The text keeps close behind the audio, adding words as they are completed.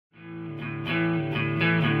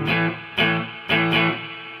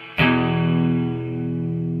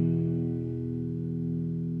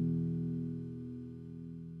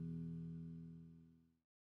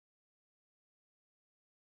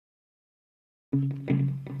You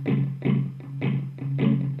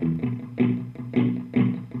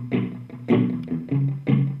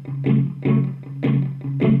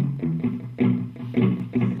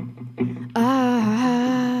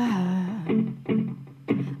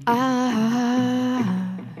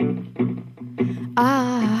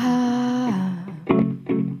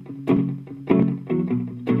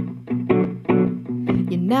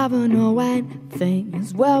never know when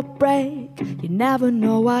things will break. You never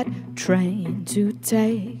know what train to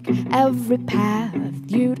take. Every path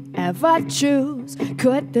you'd ever choose.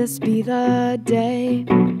 Could this be the day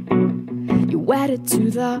you wedded to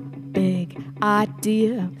the big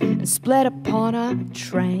idea and split upon a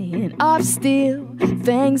train of steel?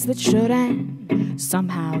 Things that shouldn't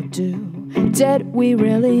somehow do. Did we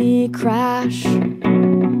really crash? Ha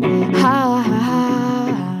ha ha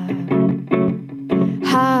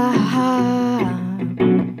ha ha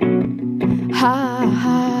ha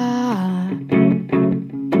ha.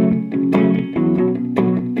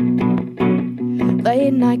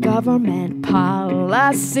 Late night government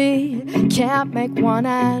policy can't make one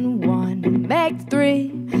and one make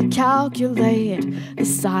three. Calculate the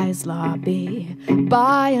size lobby,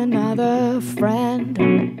 buy another friend.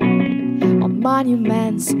 On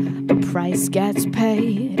monuments, the price gets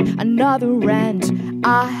paid. Another rent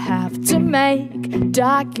I have to make.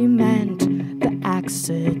 Document the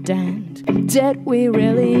accident. Did we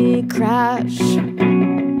really crash?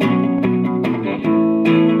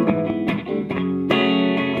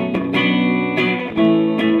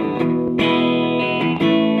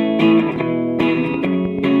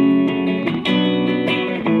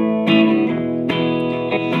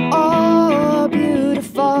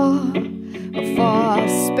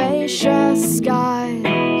 Spacious skies,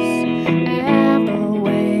 amber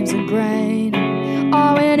waves of grain.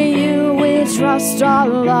 Oh, in you we trust our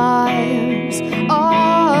lives.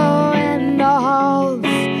 Oh, in the halls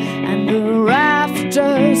and the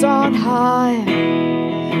rafters on high,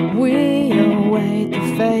 we await the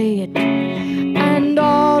fate and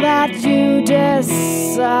all that you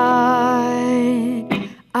decide.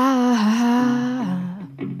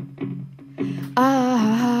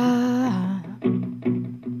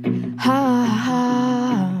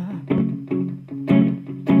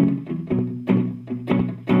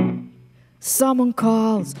 Someone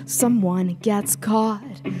calls, someone gets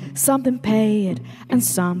caught, something paid and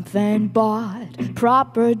something bought.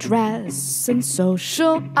 Proper dress and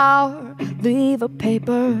social hour leave a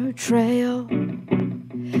paper trail.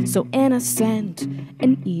 So innocent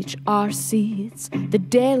in each our seats, the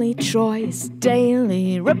daily choice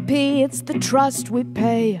daily repeats. The trust we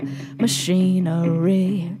pay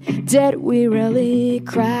machinery. Did we really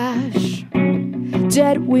crash?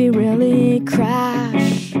 Did we really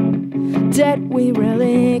crash? Did we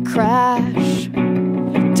really crash?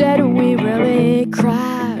 Did we really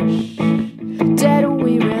crash? Did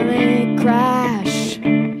we really crash?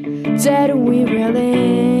 Did